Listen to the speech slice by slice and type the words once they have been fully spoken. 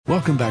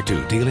Welcome back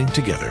to Dealing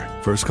Together.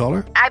 First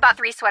caller? I bought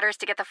 3 sweaters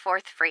to get the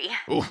 4th free.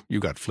 Oh, you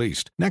got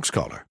fleeced. Next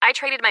caller? I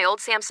traded my old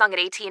Samsung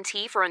at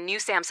AT&T for a new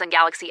Samsung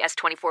Galaxy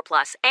S24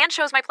 Plus and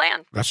shows my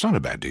plan. That's not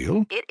a bad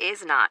deal. It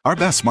is not. Our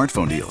best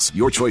smartphone deals.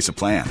 Your choice of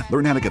plan.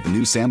 Learn how to get the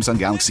new Samsung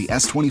Galaxy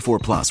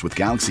S24 Plus with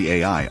Galaxy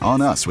AI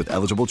on us with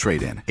eligible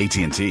trade-in.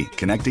 AT&T.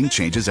 Connecting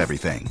changes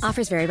everything.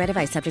 Offers vary by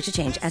device. Subject to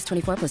change.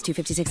 S24 plus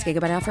 256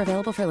 gigabyte offer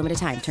available for a limited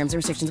time. Terms and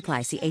restrictions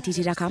apply. See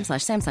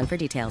att.com/Samsung for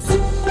details.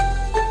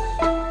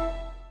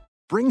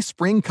 Bring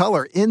spring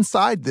color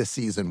inside this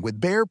season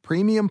with Behr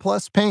Premium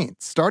Plus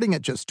paint, starting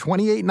at just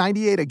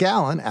 $28.98 a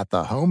gallon at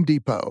the Home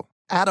Depot.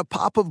 Add a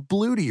pop of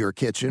blue to your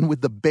kitchen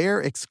with the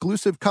Behr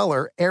exclusive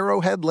color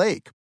Arrowhead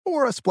Lake,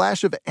 or a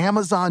splash of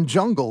Amazon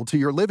Jungle to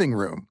your living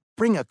room.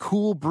 Bring a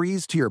cool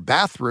breeze to your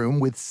bathroom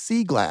with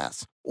Sea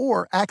Glass,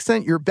 or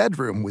accent your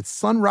bedroom with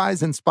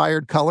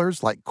sunrise-inspired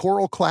colors like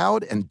Coral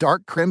Cloud and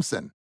Dark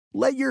Crimson.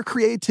 Let your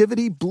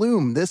creativity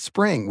bloom this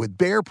spring with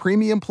Behr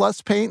Premium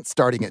Plus paint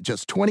starting at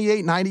just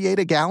 $28.98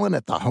 a gallon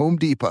at the Home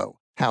Depot.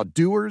 How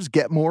doers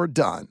get more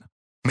done.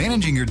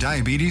 Managing your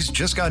diabetes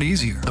just got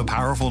easier. The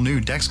powerful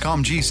new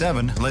Dexcom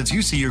G7 lets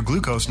you see your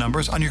glucose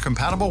numbers on your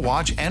compatible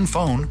watch and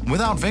phone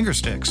without finger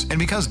sticks. And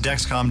because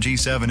Dexcom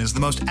G7 is the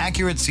most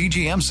accurate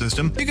CGM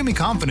system, you can be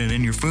confident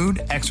in your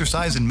food,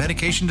 exercise, and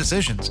medication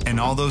decisions. And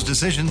all those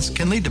decisions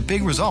can lead to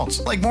big results,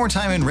 like more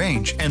time in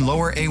range and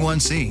lower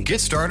A1C. Get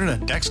started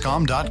at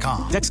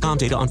Dexcom.com. Dexcom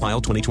data on file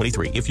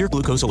 2023. If your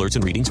glucose alerts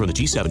and readings from the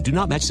G7 do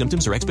not match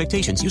symptoms or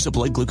expectations, use a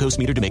blood glucose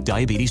meter to make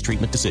diabetes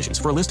treatment decisions.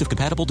 For a list of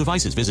compatible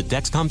devices, visit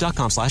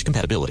Dexcom.com/compatibility.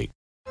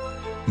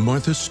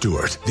 Martha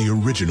Stewart, the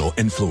original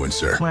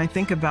influencer. When I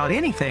think about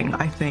anything,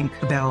 I think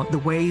about the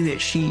way that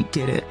she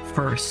did it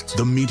first.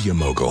 The media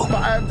mogul.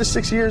 5 to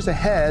 6 years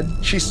ahead,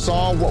 she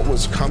saw what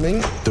was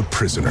coming. The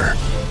prisoner.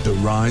 The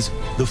rise,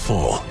 the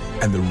fall,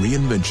 and the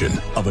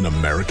reinvention of an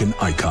American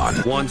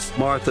icon. Once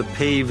Martha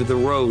paved the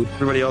road,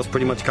 everybody else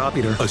pretty much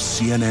copied her. A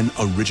CNN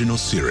original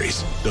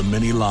series, The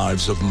Many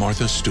Lives of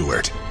Martha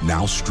Stewart,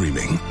 now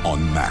streaming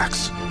on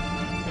Max.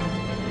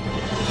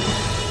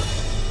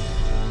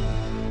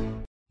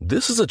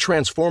 This is a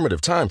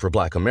transformative time for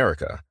Black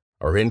America.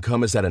 Our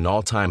income is at an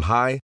all-time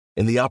high,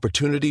 and the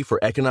opportunity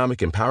for economic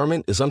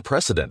empowerment is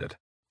unprecedented.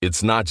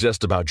 It's not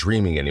just about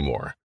dreaming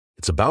anymore.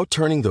 It's about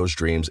turning those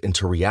dreams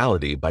into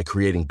reality by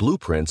creating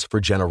blueprints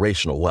for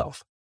generational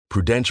wealth.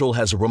 Prudential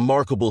has a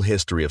remarkable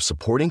history of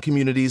supporting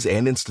communities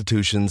and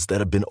institutions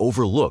that have been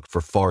overlooked for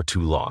far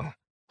too long.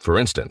 For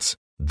instance,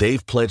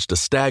 they've pledged a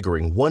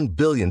staggering $1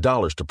 billion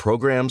to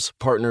programs,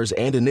 partners,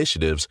 and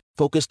initiatives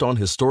focused on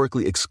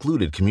historically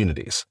excluded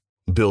communities.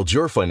 Build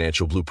your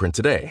financial blueprint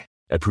today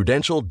at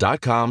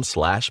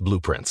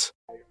prudential.com/blueprints.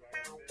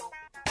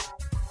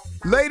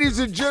 Ladies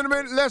and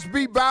gentlemen, let's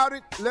be about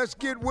it. Let's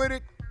get with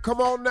it.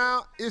 Come on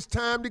now. It's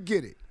time to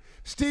get it.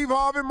 Steve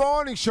Harvey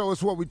Morning Show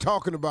is what we're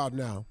talking about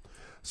now.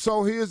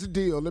 So here's the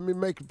deal. Let me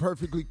make it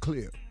perfectly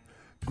clear.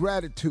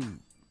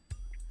 Gratitude.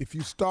 If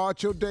you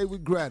start your day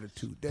with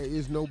gratitude, there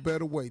is no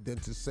better way than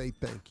to say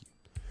thank you.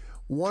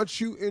 Once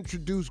you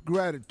introduce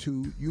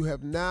gratitude, you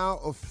have now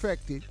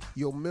affected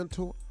your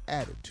mental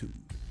attitude.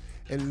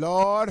 And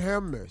Lord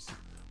have mercy,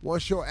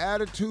 once your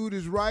attitude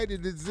is right,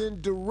 it is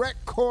in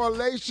direct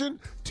correlation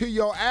to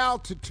your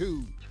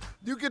altitude.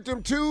 You get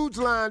them tudes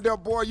lined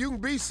up, boy, you can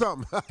be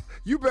something.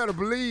 You better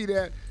believe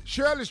that.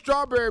 Shirley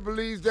Strawberry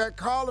believes that.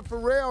 Carla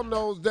Farrell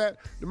knows that.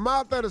 The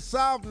Mouth of the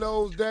South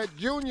knows that.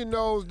 Junior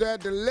knows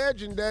that. The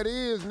legend that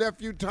is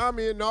Nephew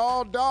Tommy in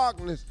All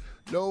Darkness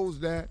knows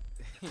that.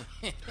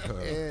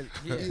 And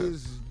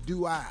is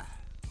do I.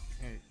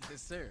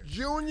 Yes, sir.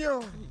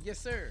 Junior? Yes,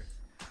 sir.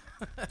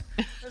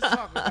 Let's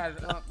talk about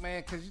it,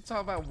 man, because you talk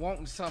about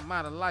wanting something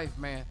out of life,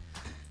 man.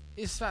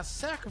 It's about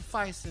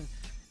sacrificing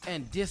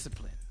and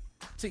discipline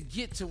to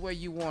get to where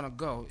you want to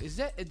go.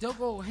 They'll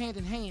go hand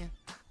in hand?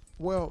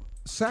 Well,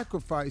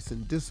 sacrifice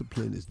and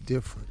discipline is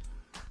different.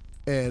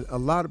 And a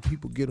lot of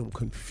people get them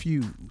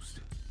confused.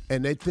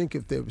 And they think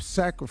if they're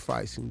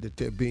sacrificing that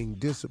they're being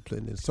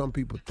disciplined. And some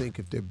people think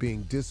if they're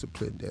being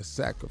disciplined, they're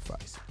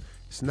sacrificing.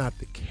 It's not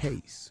the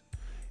case.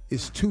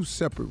 It's two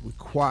separate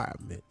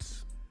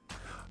requirements.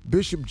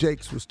 Bishop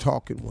Jakes was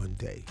talking one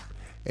day,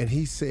 and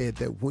he said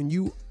that when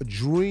you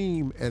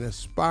dream and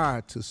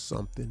aspire to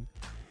something,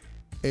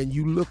 and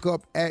you look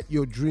up at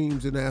your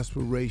dreams and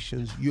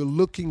aspirations, you're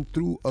looking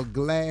through a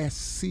glass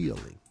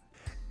ceiling.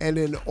 And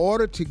in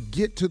order to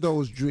get to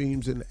those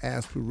dreams and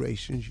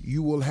aspirations,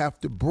 you will have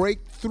to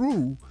break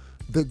through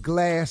the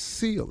glass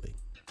ceiling.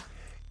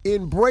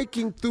 In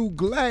breaking through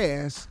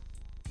glass,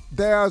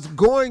 there's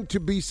going to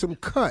be some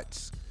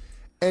cuts,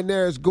 and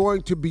there's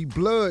going to be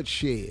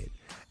bloodshed.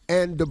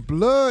 And the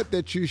blood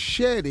that you're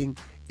shedding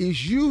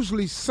is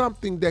usually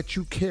something that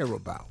you care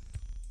about.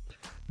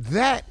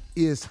 That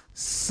is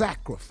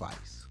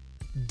sacrifice.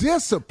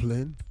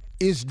 Discipline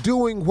is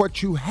doing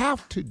what you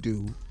have to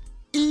do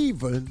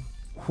even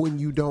when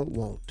you don't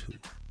want to.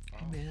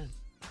 Amen.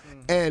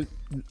 And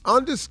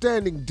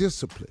understanding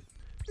discipline,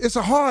 it's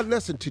a hard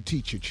lesson to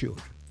teach your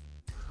children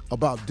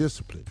about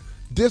discipline.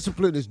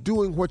 Discipline is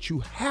doing what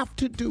you have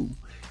to do,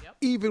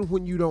 even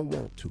when you don't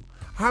want to.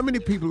 How many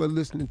people are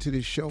listening to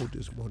this show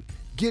this morning,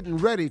 getting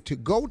ready to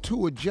go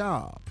to a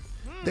job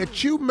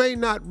that you may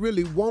not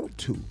really want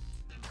to,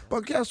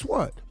 but guess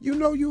what? You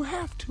know you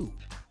have to.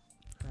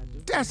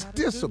 That's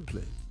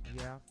discipline.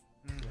 Yeah.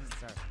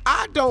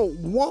 I don't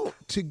want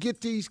to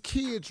get these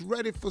kids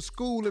ready for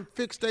school and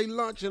fix their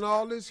lunch and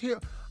all this here.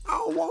 I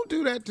don't want to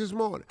do that this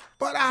morning,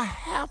 but I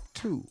have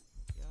to.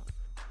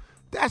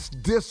 That's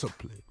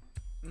discipline.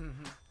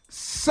 Mm-hmm.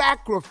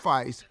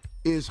 Sacrifice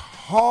is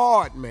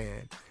hard,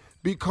 man,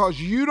 because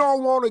you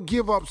don't want to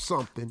give up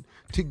something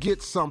to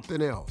get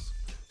something else.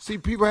 See,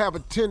 people have a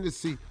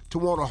tendency to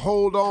want to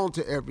hold on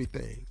to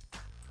everything,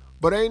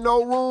 but ain't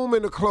no room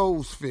in a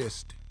closed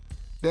fist.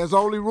 There's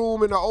only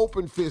room in the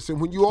open fist, and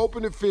when you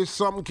open the fist,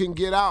 something can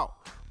get out.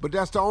 But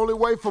that's the only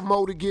way for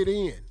Mo to get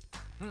in.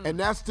 And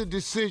that's the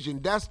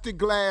decision. That's the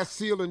glass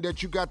ceiling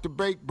that you got to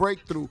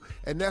break through,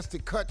 and that's the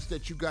cuts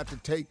that you got to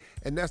take,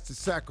 and that's the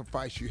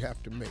sacrifice you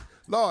have to make.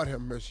 Lord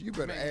have mercy, you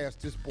better ask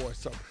this boy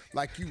something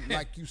like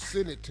you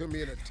sent it to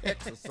me in a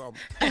text or something.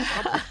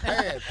 I'm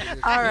prepared for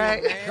this. All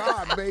right.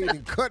 God made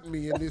and cut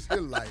me in this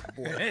hill life,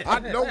 boy. I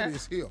know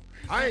this hill.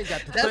 I ain't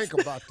got to think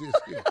about this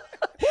hill.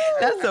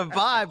 That's a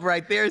vibe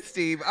right there,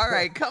 Steve. All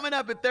right, coming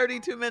up at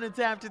 32 minutes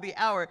after the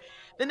hour,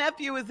 the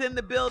nephew is in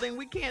the building.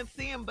 We can't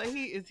see him, but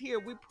he is here.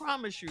 We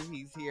promise you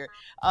he's here.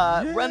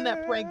 Run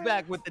that prank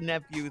back with the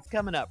nephew. It's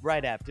coming up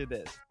right after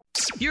this.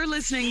 You're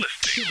listening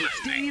to the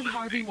Steve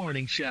Harvey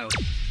Morning Show.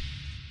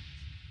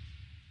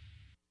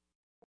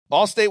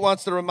 Allstate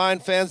wants to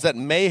remind fans that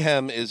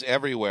mayhem is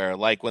everywhere,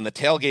 like when the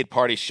tailgate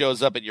party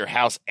shows up at your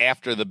house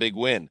after the big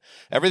win.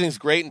 Everything's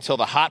great until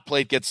the hot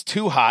plate gets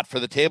too hot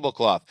for the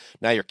tablecloth.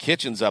 Now your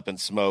kitchen's up in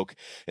smoke.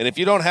 And if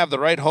you don't have the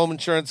right home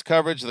insurance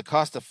coverage, the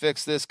cost to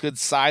fix this could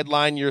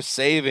sideline your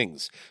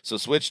savings. So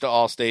switch to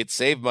Allstate,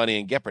 save money,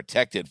 and get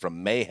protected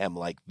from mayhem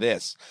like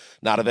this.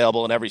 Not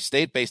available in every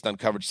state based on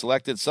coverage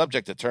selected,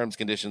 subject to terms,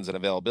 conditions, and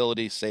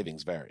availability.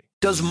 Savings vary.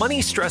 Does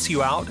money stress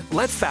you out?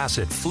 Let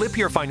Facet flip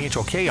your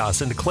financial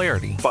chaos into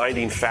clarity.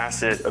 Finding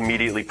Facet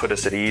immediately put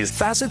us at ease.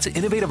 Facet's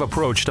innovative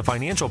approach to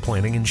financial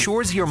planning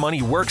ensures your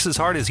money works as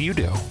hard as you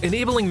do,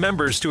 enabling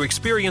members to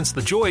experience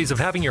the joys of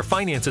having your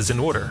finances in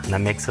order. And that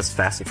makes us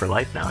Facet for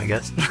life now, I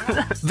guess.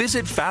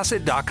 Visit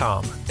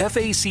Facet.com,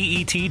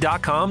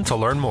 FACET.com to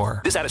learn more.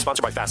 This ad is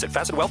sponsored by Facet.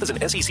 Facet Wealth is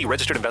an SEC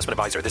registered investment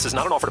advisor. This is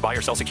not an offer to buy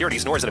or sell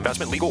securities, nor is it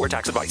investment, legal, or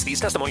tax advice.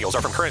 These testimonials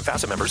are from current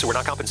Facet members who are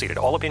not compensated.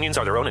 All opinions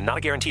are their own and not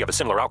a guarantee of a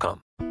similar outcome.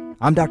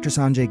 I'm Dr.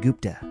 Sanjay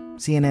Gupta,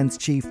 CNN's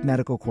chief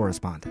medical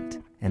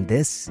correspondent, and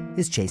this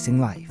is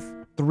Chasing Life.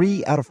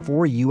 3 out of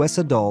 4 U.S.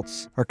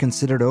 adults are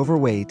considered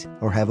overweight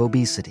or have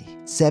obesity.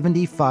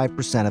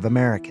 75% of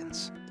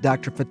Americans.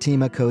 Dr.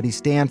 Fatima Cody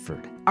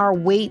Stanford. Our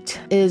weight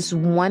is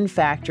one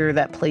factor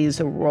that plays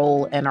a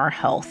role in our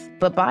health,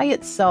 but by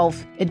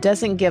itself, it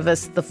doesn't give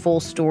us the full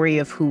story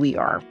of who we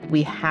are.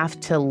 We have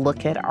to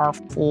look at our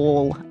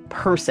full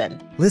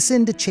person.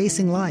 Listen to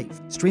Chasing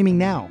Life, streaming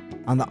now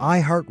on the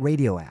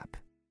iHeartRadio app.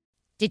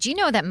 Did you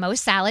know that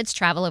most salads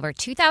travel over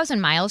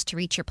 2,000 miles to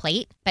reach your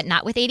plate? But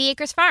not with 80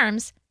 Acres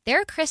Farms.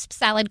 Their crisp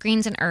salad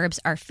greens and herbs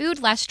are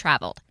food less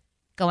traveled,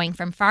 going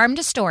from farm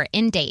to store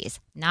in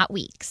days, not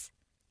weeks.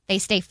 They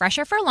stay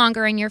fresher for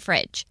longer in your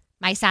fridge.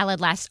 My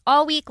salad lasts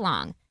all week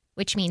long,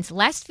 which means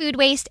less food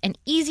waste and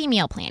easy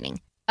meal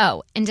planning.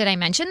 Oh, and did I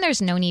mention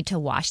there's no need to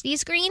wash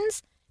these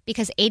greens?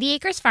 Because 80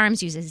 Acres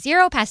Farms uses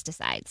 0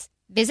 pesticides.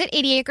 Visit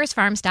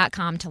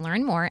 80acresfarms.com to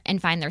learn more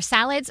and find their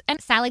salads and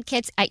salad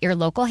kits at your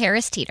local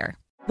Harris Teeter.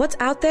 What's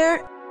out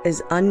there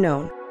is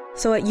unknown.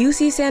 So at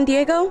UC San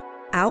Diego,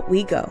 out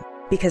we go.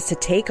 Because to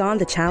take on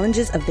the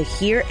challenges of the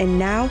here and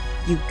now,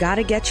 you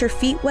gotta get your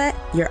feet wet,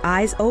 your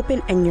eyes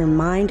open, and your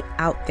mind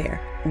out there.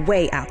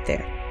 Way out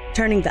there.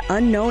 Turning the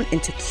unknown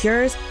into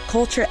cures,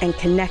 culture, and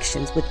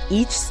connections with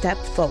each step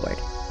forward.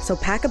 So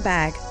pack a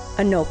bag,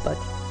 a notebook,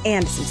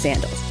 and some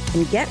sandals.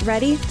 And get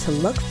ready to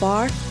look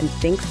far and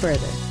think further.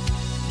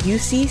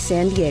 UC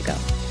San Diego.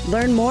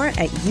 Learn more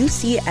at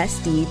ucsd.edu.